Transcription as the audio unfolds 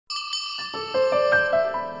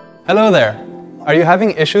Hello there! Are you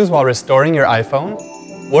having issues while restoring your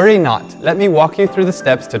iPhone? Worry not, let me walk you through the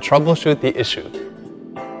steps to troubleshoot the issue.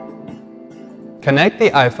 Connect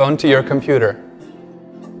the iPhone to your computer.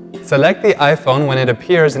 Select the iPhone when it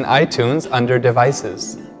appears in iTunes under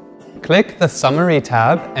Devices. Click the Summary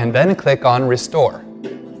tab and then click on Restore.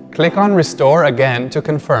 Click on Restore again to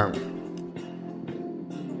confirm.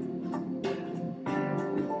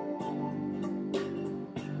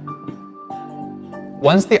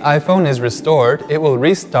 Once the iPhone is restored, it will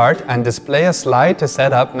restart and display a slide to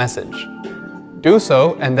set up message. Do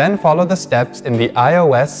so and then follow the steps in the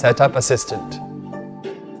iOS Setup Assistant.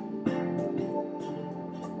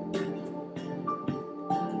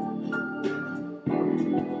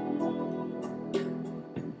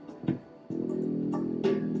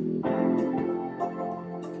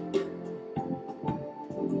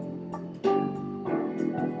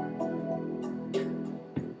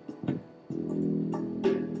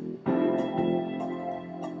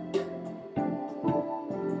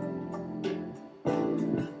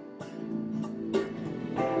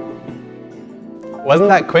 Wasn't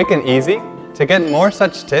that quick and easy? To get more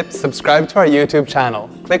such tips, subscribe to our YouTube channel.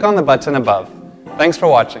 Click on the button above. Thanks for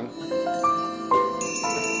watching.